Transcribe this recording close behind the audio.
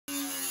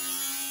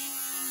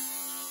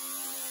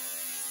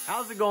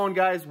How's it going,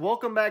 guys?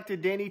 Welcome back to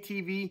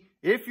DannyTV.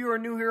 If you are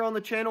new here on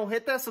the channel,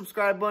 hit that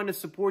subscribe button to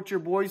support your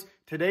boys.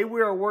 Today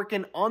we are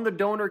working on the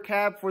donor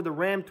cab for the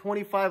Ram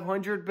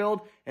 2500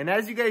 build. And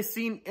as you guys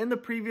seen in the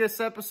previous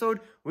episode,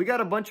 we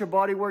got a bunch of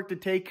body work to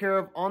take care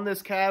of on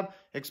this cab,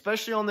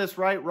 especially on this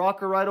right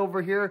rocker right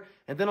over here.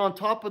 And then on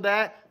top of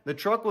that, the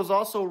truck was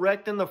also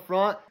wrecked in the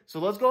front. So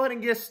let's go ahead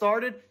and get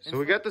started. So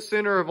we got the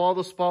center of all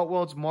the spot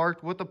welds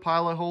marked with the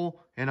pilot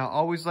hole. And I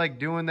always like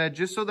doing that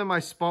just so that my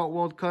spot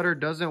weld cutter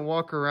doesn't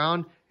walk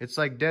around. It's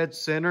like dead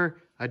center.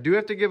 I do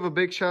have to give a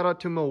big shout out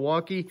to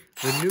Milwaukee.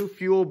 The new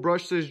fuel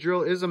brushless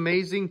drill is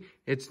amazing.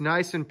 It's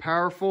nice and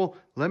powerful.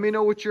 Let me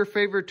know what your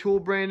favorite tool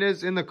brand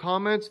is in the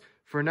comments.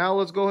 For now,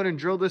 let's go ahead and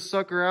drill this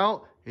sucker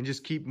out and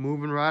just keep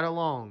moving right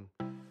along.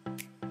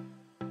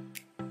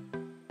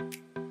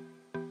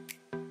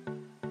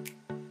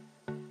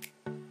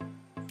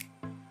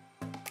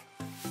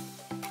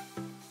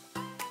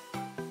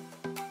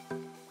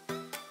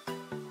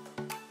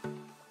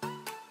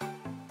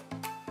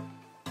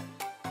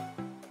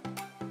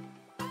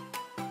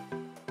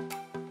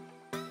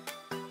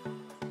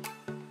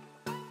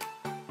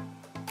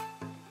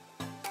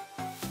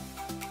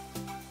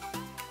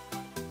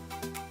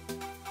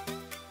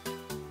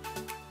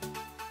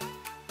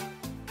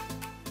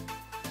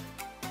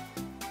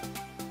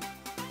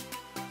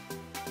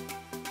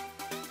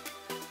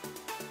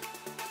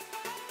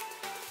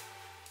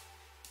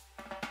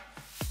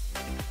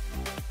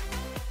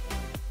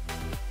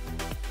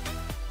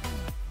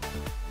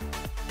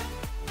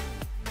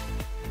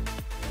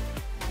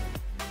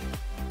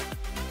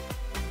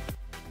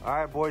 All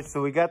right, boys,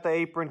 so we got the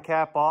apron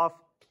cap off.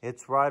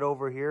 It's right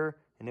over here,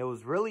 and it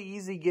was really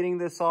easy getting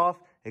this off,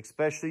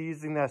 especially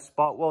using that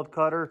spot weld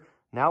cutter.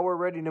 Now we're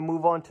ready to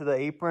move on to the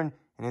apron,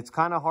 and it's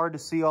kind of hard to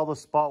see all the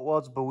spot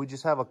welds, but we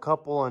just have a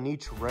couple on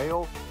each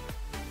rail.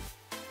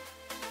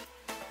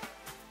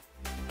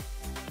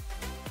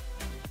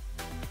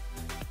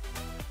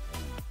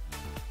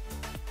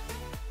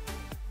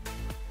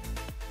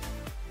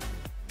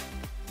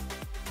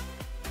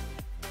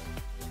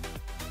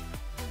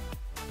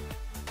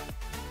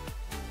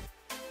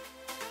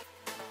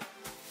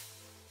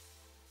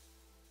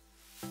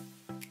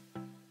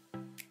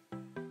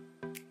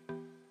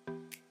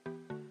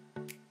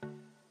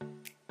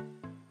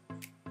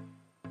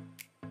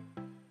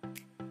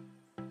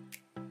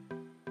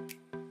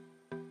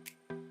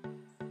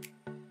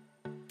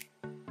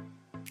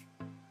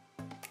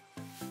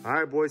 All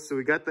right, boys, so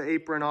we got the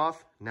apron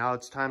off. Now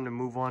it's time to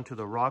move on to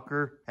the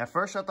rocker. At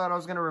first, I thought I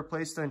was going to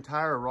replace the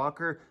entire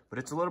rocker, but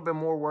it's a little bit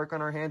more work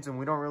on our hands, and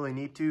we don't really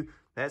need to.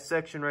 That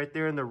section right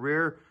there in the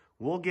rear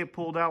will get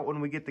pulled out when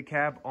we get the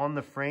cab on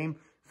the frame.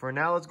 For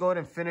now, let's go ahead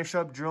and finish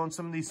up drilling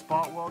some of these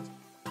spot welds.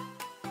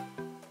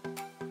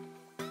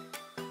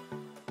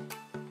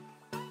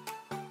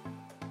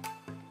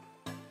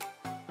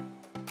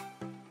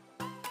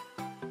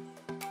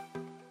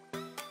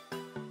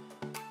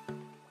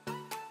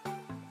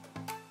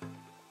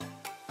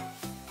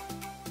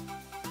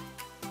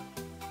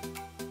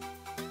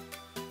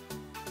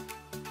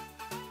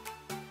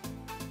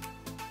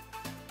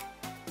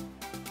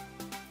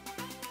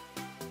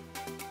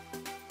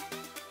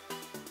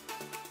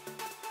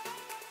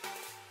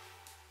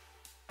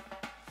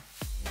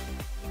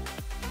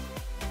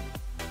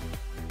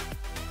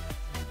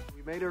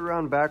 We made it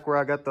around back where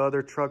I got the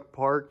other truck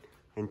parked,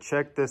 and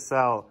check this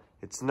out.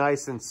 It's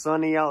nice and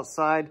sunny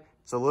outside.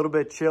 It's a little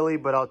bit chilly,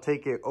 but I'll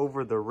take it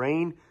over the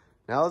rain.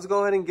 Now let's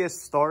go ahead and get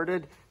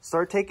started.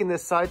 Start taking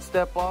this side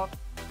step off.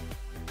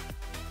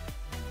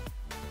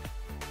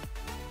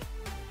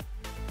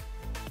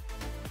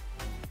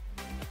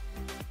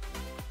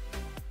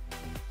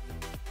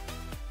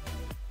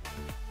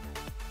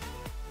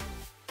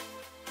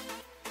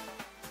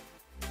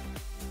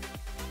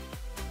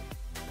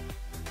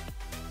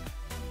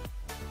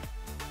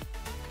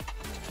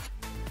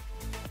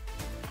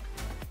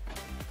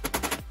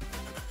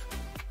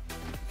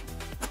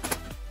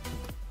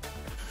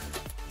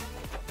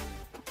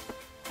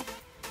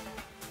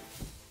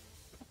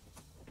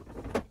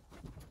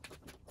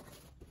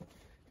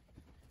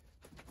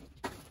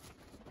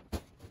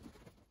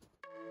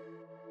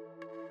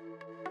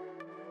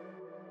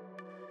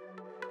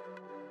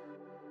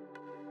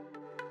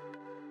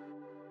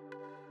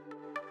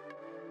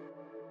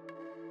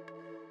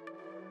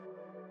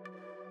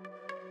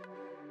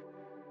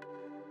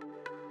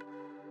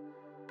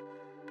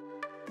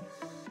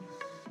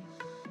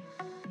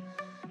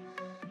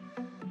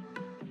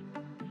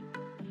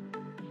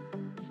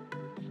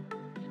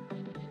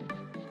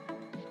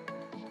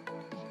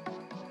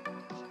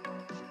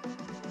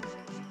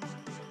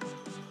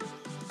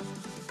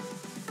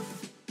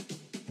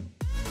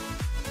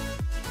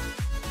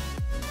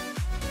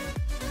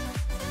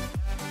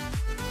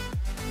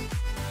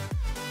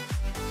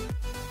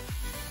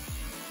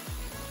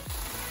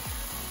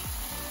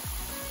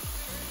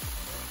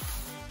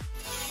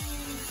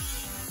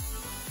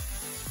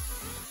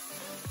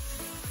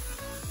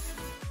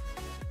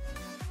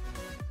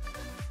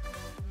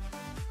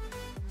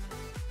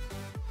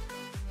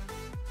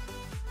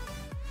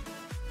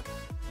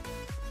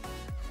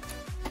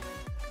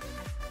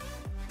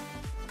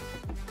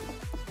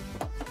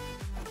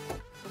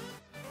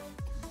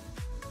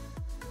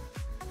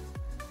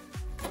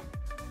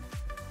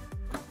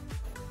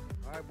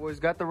 Boys,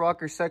 got the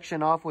rocker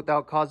section off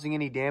without causing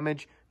any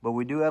damage, but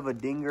we do have a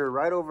dinger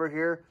right over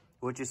here,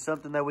 which is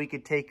something that we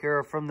could take care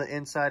of from the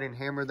inside and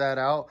hammer that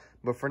out.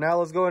 But for now,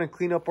 let's go ahead and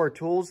clean up our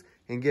tools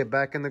and get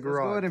back in the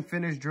garage. Let's go ahead and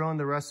finish drilling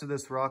the rest of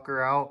this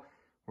rocker out.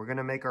 We're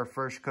gonna make our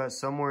first cut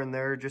somewhere in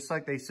there. Just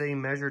like they say,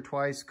 measure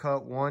twice,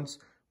 cut once.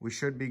 We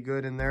should be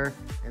good in there.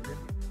 And then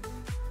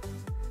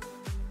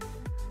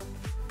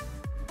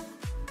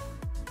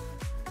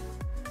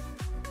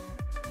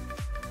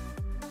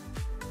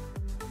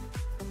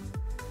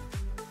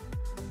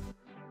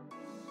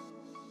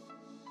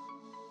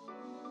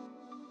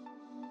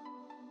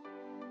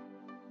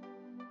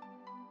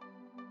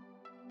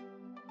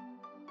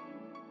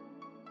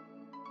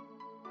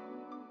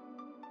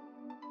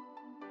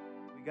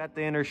we got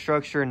the inner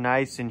structure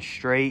nice and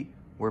straight.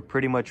 We're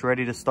pretty much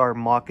ready to start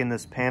mocking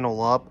this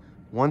panel up.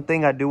 One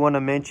thing I do want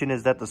to mention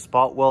is that the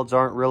spot welds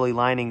aren't really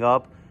lining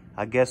up.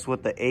 I guess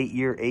with the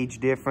 8-year age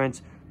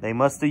difference, they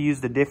must have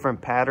used a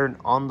different pattern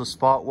on the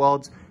spot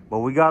welds. But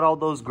we got all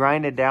those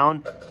grinded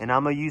down, and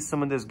I'm going to use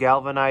some of this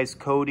galvanized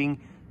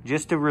coating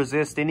just to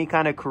resist any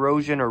kind of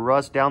corrosion or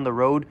rust down the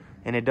road,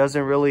 and it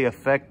doesn't really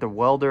affect the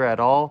welder at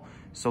all.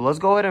 So let's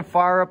go ahead and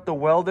fire up the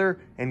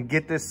welder and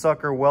get this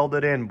sucker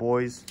welded in,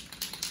 boys.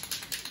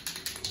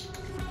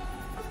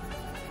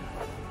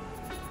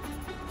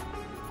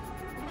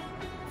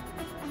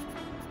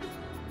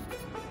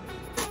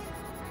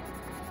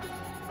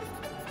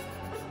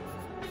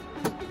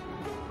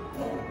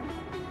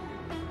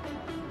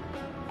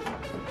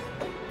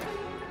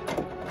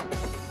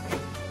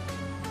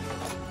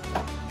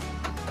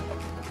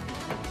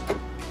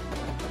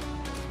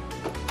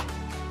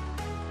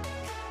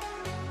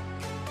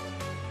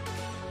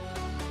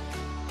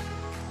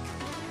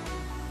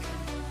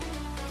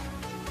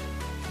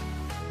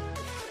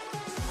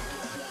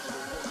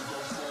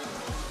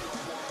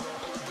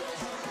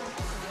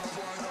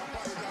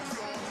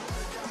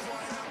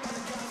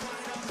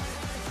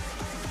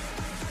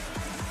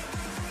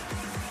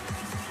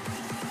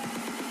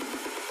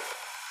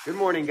 Good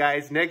morning,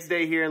 guys. Next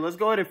day here, and let's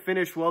go ahead and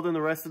finish welding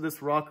the rest of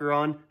this rocker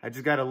on. I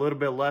just got a little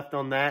bit left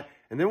on that,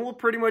 and then we'll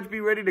pretty much be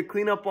ready to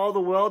clean up all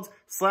the welds,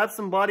 slap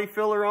some body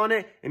filler on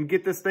it, and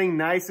get this thing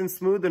nice and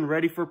smooth and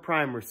ready for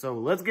primer. So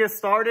let's get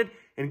started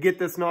and get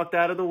this knocked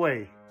out of the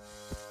way.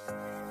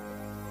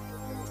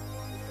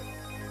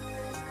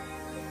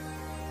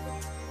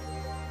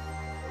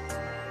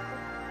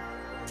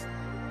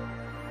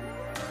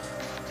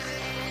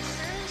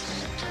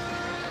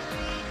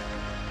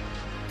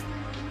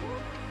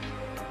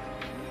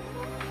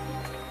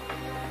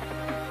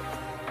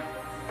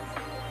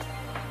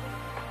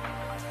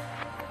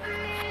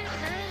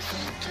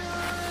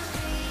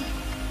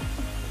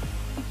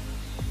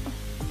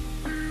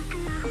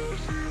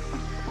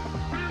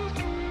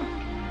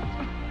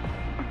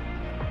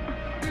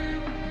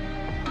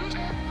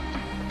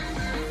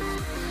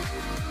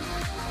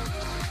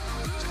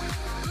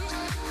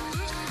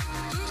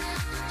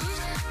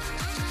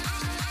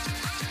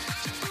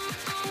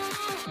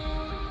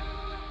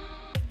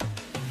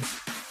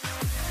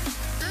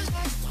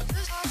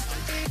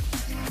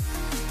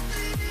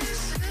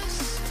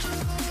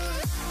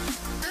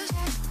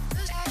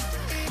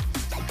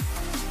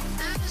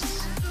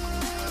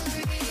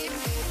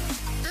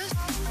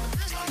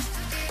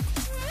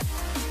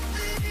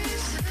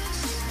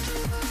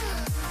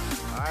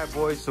 Alright,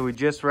 boys, so we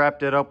just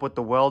wrapped it up with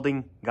the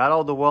welding, got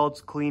all the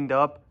welds cleaned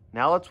up.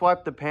 Now let's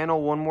wipe the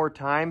panel one more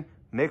time,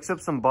 mix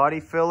up some body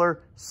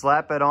filler,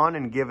 slap it on,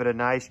 and give it a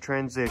nice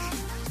transition.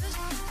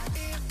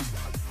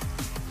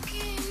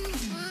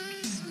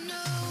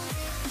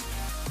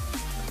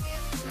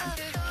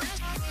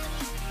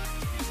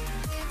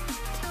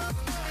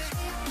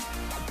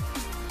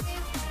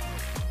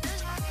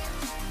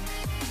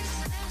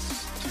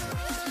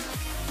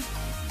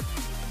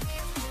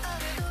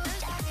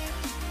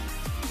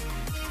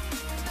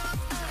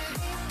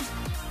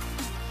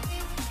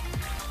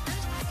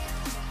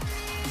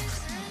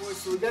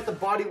 So we got the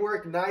body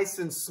work nice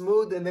and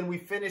smooth, and then we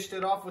finished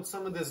it off with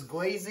some of this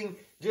glazing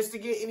just to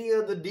get any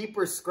of the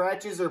deeper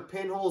scratches or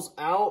pinholes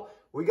out.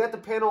 We got the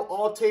panel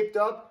all taped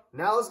up.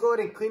 Now let's go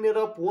ahead and clean it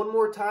up one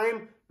more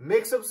time,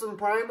 mix up some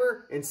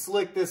primer, and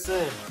slick this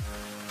in.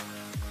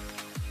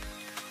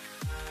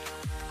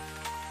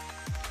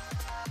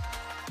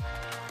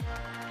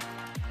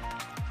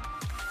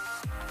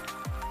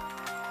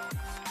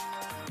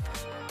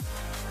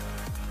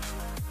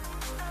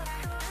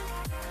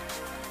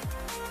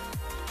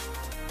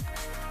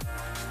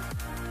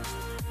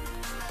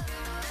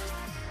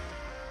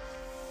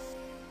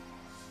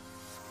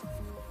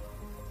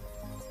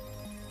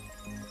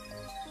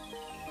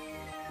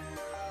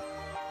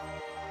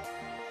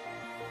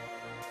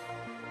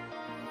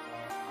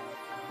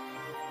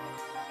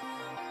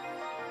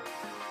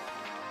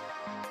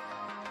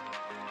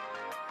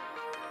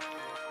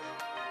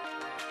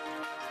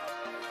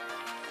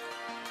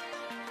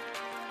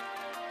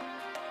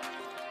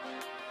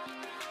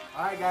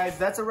 Alright guys,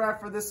 that's a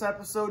wrap for this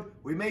episode.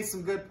 We made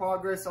some good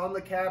progress on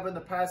the cab in the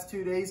past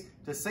 2 days.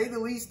 To say the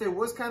least, it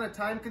was kind of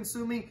time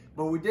consuming,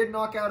 but we did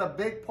knock out a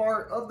big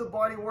part of the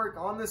bodywork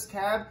on this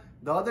cab.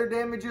 The other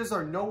damages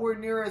are nowhere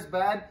near as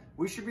bad.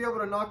 We should be able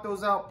to knock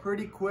those out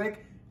pretty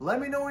quick. Let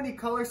me know any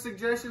color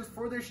suggestions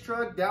for this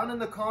truck down in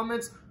the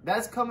comments.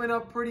 That's coming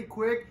up pretty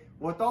quick.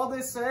 With all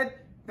this said,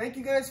 thank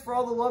you guys for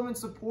all the love and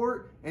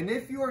support. And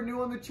if you are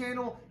new on the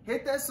channel,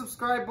 hit that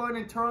subscribe button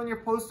and turn on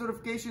your post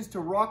notifications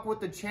to rock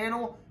with the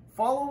channel.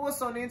 Follow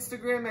us on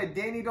Instagram at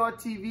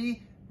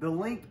Danny.TV. The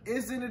link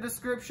is in the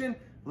description.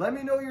 Let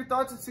me know your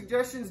thoughts and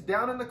suggestions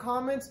down in the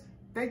comments.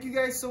 Thank you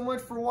guys so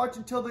much for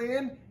watching till the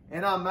end.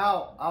 And I'm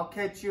out. I'll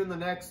catch you in the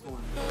next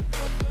one.